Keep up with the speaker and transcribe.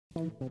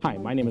Hi,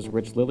 my name is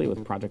Rich Lilly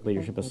with Project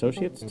Leadership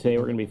Associates. Today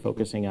we're going to be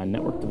focusing on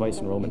Network Device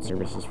Enrollment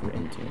Services for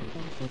Intune.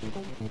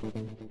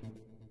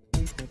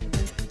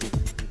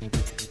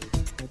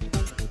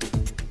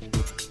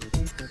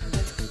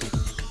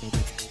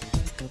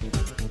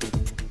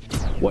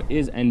 What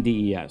is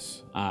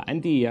NDES?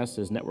 NDES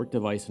is Network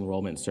Device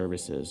Enrollment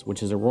Services,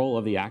 which is a role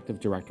of the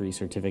Active Directory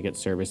Certificate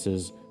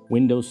Services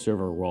Windows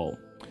Server role.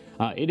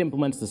 It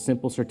implements the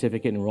Simple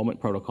Certificate Enrollment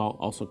Protocol,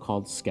 also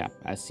called SKEP,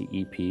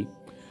 S-C-E-P,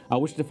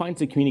 which defines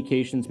the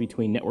communications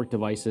between network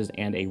devices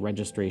and a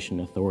registration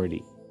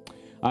authority.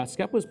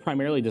 SKEP was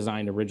primarily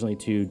designed originally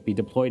to be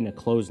deployed in a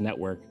closed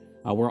network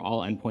where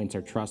all endpoints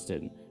are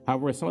trusted.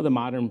 However, with some of the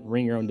modern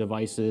bring your own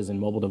devices and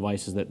mobile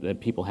devices that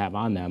people have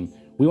on them,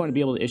 we want to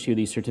be able to issue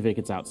these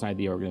certificates outside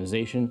the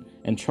organization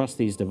and trust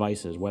these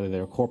devices, whether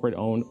they're corporate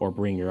owned or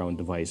bring your own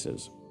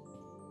devices.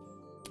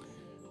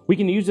 We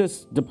can use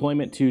this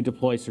deployment to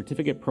deploy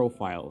certificate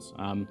profiles.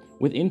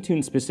 With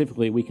Intune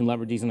specifically, we can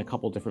leverage these in a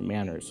couple different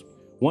manners.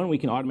 One, we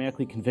can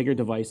automatically configure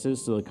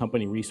devices so the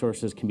company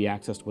resources can be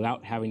accessed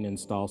without having to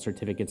install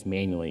certificates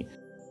manually.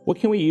 What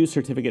can we use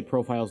certificate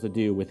profiles to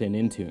do within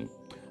Intune?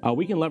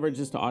 We can leverage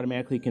this to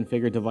automatically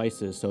configure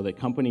devices so that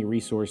company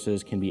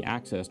resources can be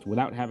accessed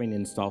without having to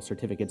install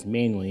certificates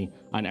manually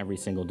on every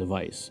single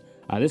device.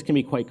 This can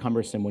be quite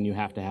cumbersome when you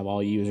have to have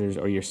all users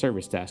or your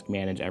service desk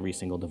manage every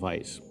single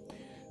device.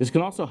 This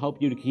can also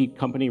help you to keep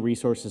company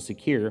resources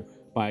secure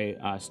by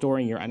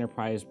storing your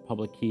enterprise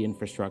public key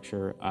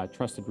infrastructure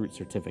trusted root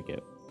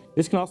certificate.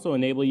 This can also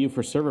enable you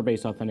for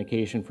server-based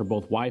authentication for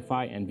both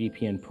Wi-Fi and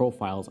VPN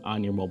profiles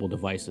on your mobile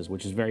devices,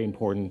 which is very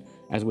important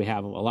as we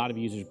have a lot of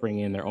users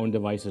bringing in their own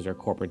devices or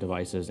corporate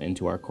devices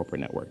into our corporate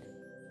network.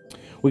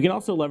 We can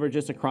also leverage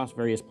this across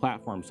various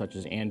platforms such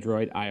as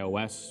Android,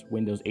 iOS,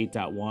 Windows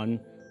 8.1,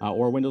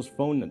 or Windows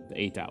Phone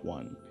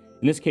 8.1.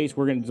 In this case,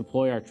 we're going to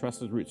deploy our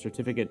trusted root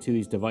certificate to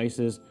these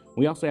devices.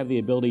 We also have the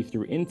ability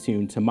through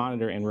Intune to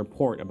monitor and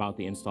report about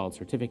the installed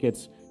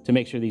certificates to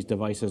make sure these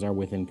devices are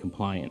within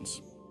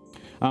compliance.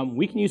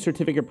 We can use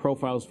certificate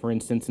profiles, for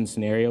instance, in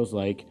scenarios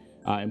like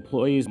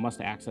employees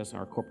must access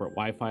our corporate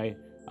Wi-Fi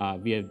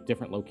via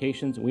different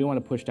locations. We want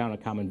to push down a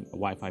common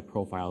Wi-Fi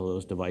profile of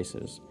those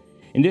devices.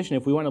 In addition,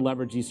 if we want to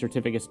leverage these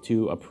certificates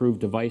to approved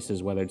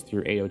devices, whether it's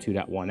through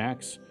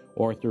 802.1x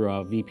or through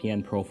a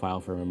VPN profile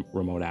for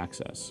remote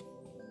access.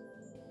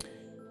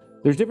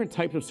 There's different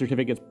types of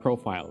certificates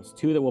profiles,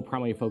 two that we'll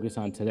primarily focus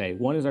on today.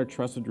 One is our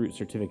trusted root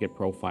certificate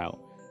profile.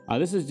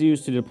 This is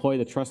used to deploy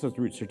the trusted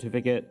root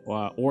certificate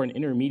or an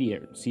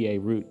intermediate CA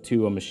root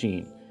to a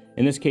machine.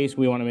 In this case,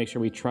 we want to make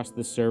sure we trust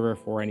the server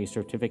for any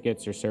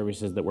certificates or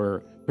services that we're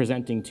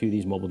presenting to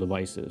these mobile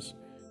devices.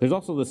 There's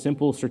also the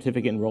Simple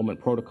Certificate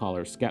Enrollment Protocol,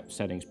 or SKEP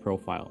settings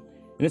profile.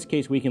 In this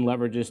case, we can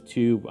leverage this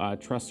to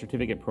trust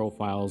certificate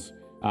profiles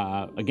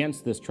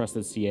against this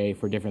trusted CA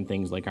for different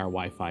things like our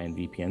Wi-Fi and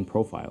VPN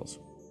profiles.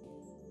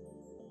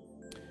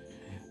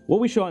 What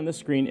we show on this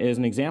screen is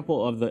an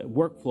example of the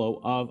workflow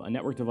of a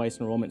Network Device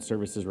Enrollment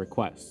Services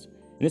request.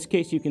 In this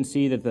case, you can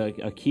see that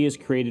a key is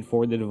created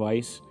for the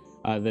device.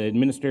 The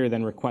administrator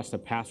then requests a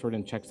password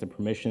and checks the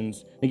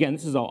permissions. Again,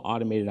 this is all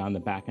automated on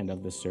the back end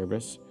of this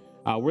service.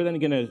 We're then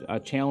going to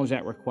challenge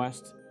that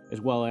request as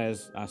well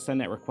as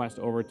send that request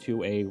over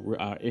to a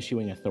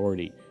issuing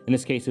authority. In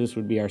this case, this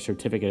would be our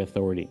certificate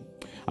authority.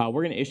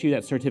 We're going to issue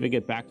that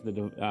certificate back to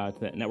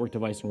the Network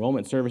Device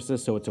Enrollment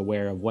Services so it's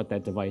aware of what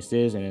that device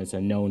is and it's a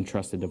known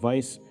trusted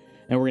device,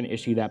 and we're going to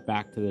issue that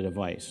back to the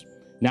device.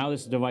 Now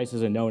this device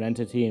is a known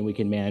entity and we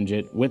can manage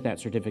it with that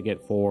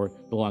certificate for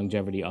the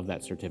longevity of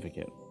that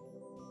certificate.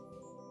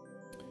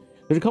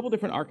 There's a couple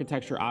different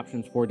architecture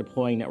options for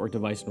deploying Network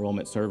Device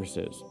Enrollment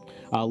Services.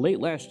 Late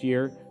last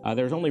year,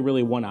 there was only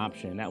really one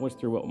option, and that was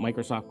through what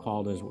Microsoft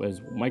called as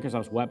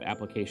Microsoft's Web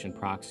Application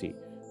Proxy.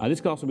 This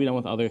could also be done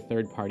with other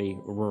third-party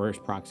reverse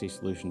proxy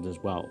solutions as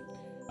well.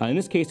 In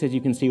this case, as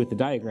you can see with the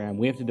diagram,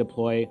 we have to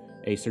deploy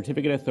a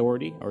certificate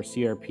authority, or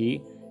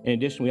CRP. In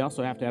addition, we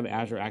also have to have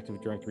Azure Active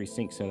Directory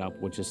Sync set up,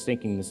 which is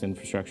syncing this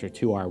infrastructure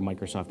to our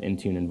Microsoft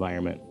Intune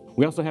environment.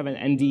 We also have an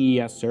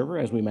NDES server,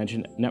 as we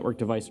mentioned, Network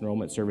Device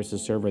Enrollment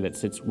Services server that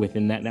sits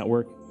within that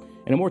network.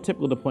 And a more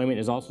typical deployment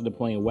is also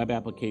deploying a web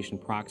application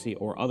proxy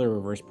or other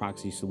reverse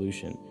proxy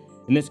solution.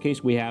 In this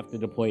case, we have to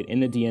deploy it in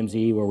the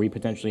DMZ, where we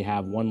potentially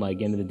have one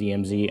leg into the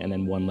DMZ and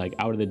then one leg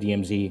out of the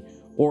DMZ,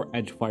 or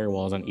edge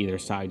firewalls on either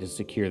side to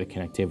secure the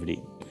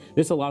connectivity.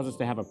 This allows us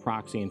to have a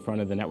proxy in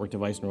front of the Network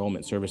Device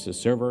Enrollment Services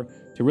server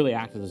to really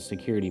act as a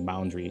security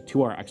boundary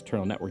to our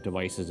external network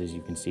devices, as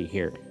you can see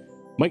here.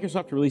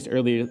 Microsoft released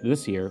earlier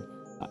this year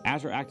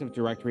Azure Active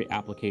Directory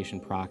Application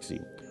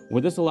Proxy.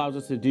 What this allows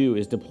us to do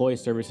is deploy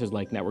services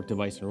like Network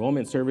Device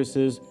Enrollment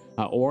Services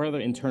or other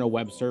internal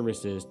web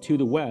services to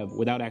the web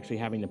without actually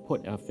having to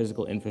put a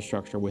physical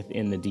infrastructure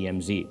within the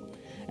DMZ.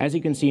 As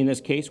you can see in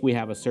this case, we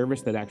have a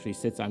service that actually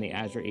sits on the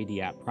Azure AD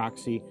App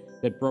Proxy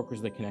that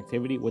brokers the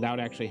connectivity without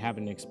actually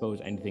having to expose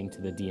anything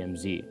to the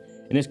DMZ.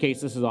 In this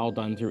case, this is all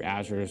done through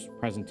Azure's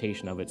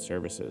presentation of its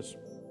services.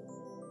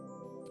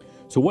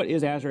 So what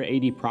is Azure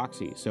AD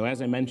Proxy? So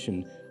as I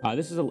mentioned,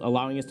 this is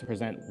allowing us to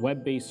present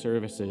web-based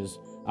services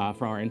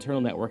from our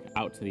internal network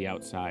out to the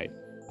outside,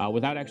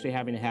 without actually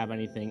having to have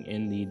anything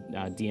in the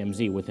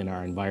DMZ within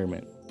our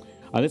environment.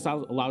 This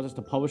allows us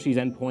to publish these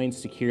endpoints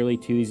securely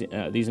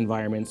to these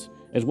environments,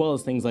 as well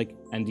as things like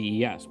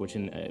NDES, which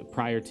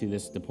prior to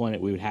this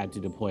deployment, we would have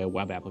to deploy a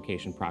web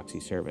application proxy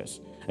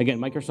service. Again,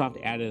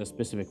 Microsoft added a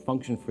specific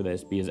function for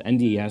this because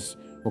NDES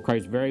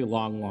requires very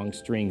long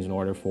strings in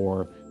order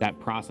for that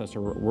process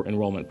or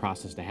enrollment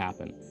process to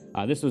happen.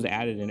 This was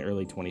added in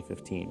early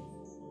 2015.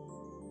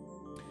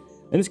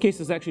 In this case,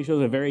 this actually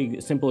shows a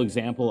very simple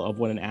example of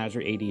what an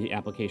Azure AD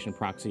application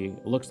proxy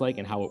looks like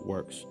and how it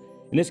works.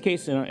 In this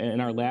case, in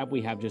our lab,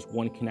 we have just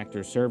one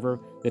connector server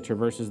that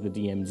traverses the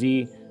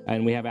DMZ,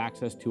 and we have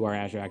access to our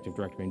Azure Active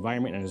Directory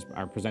environment and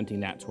are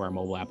presenting that to our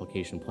mobile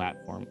application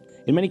platform.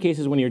 In many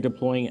cases, when you're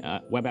deploying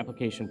a web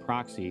application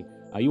proxy,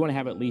 you want to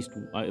have at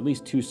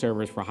least 2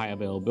 servers for high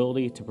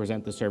availability to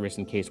present the service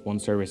in case one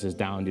service is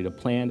down due to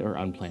planned or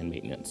unplanned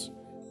maintenance.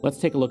 Let's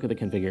take a look at the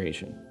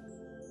configuration.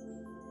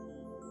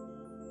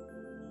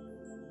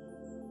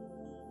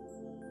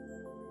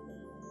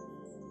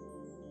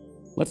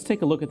 Let's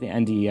take a look at the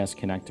NDES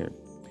connector.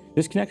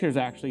 This connector is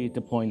actually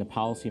deploying the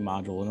policy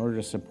module in order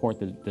to support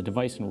the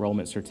device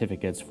enrollment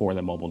certificates for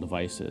the mobile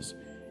devices.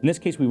 In this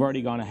case, we've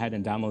already gone ahead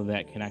and downloaded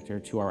that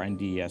connector to our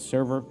NDES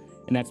server,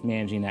 and that's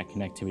managing that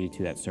connectivity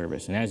to that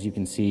service. And as you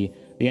can see,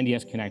 the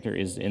NDES connector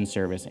is in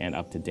service and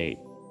up to date.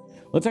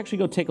 Let's actually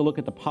go take a look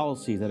at the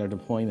policies that are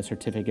deploying the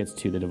certificates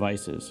to the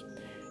devices.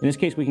 In this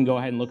case, we can go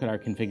ahead and look at our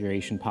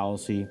configuration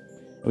policy,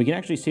 and we can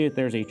actually see that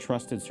there's a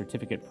trusted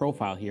certificate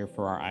profile here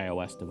for our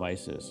iOS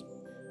devices.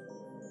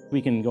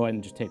 We can go ahead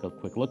and just take a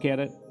quick look at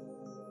it.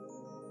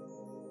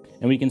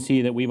 And we can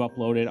see that we've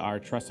uploaded our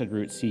trusted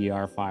root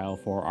CER file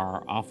for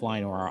our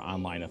offline or our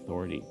online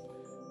authority.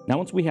 Now,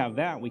 once we have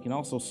that, we can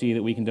also see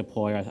that we can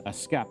deploy a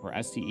SKEP or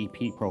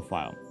SKEP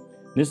profile.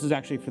 This is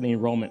actually for the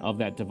enrollment of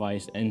that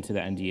device into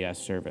the NDES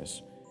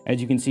service.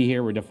 As you can see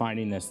here, we're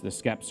defining the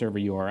SKEP server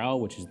URL,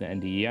 which is the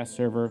NDES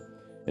server,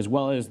 as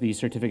well as the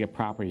certificate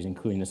properties,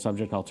 including the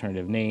subject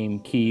alternative name,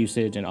 key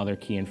usage, and other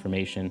key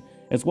information,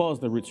 as well as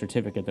the root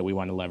certificate that we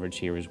want to leverage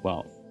here as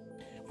well.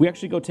 If we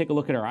actually go take a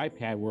look at our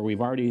iPad where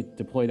we've already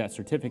deployed that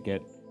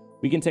certificate,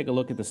 we can take a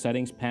look at the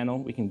settings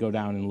panel. We can go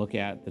down and look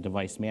at the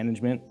device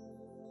management.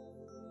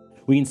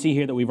 We can see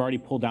here that we've already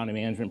pulled down a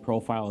management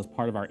profile as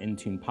part of our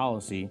Intune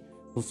policy.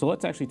 So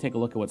let's actually take a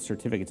look at what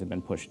certificates have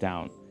been pushed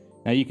down.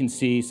 Now you can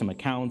see some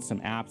accounts, some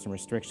apps, and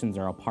restrictions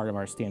are all part of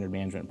our standard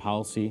management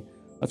policy.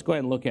 Let's go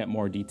ahead and look at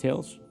more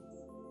details.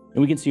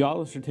 And we can see all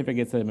the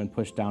certificates that have been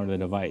pushed down to the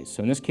device.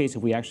 So in this case,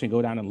 if we actually go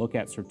down and look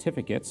at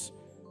certificates,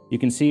 you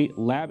can see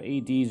Lab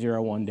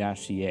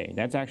AD01-CA.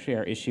 That's actually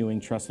our issuing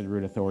trusted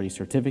root authority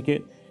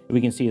certificate. And we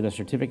can see the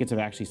certificates have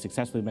actually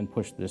successfully been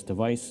pushed to this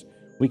device.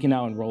 We can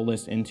now enroll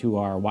this into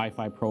our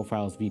Wi-Fi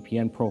profiles,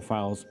 VPN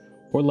profiles,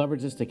 or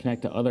leverage this to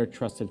connect to other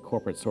trusted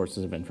corporate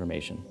sources of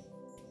information.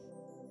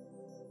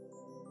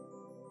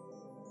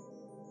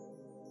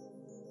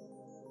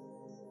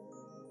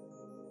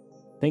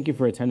 Thank you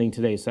for attending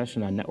today's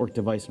session on Network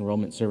Device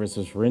Enrollment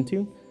Services for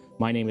Intune.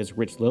 My name is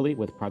Rich Lilly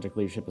with Project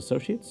Leadership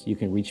Associates. You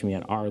can reach me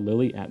at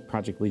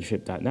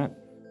rlilly@projectleadership.net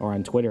or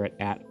on Twitter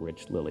at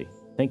 @RichLilly.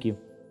 Thank you.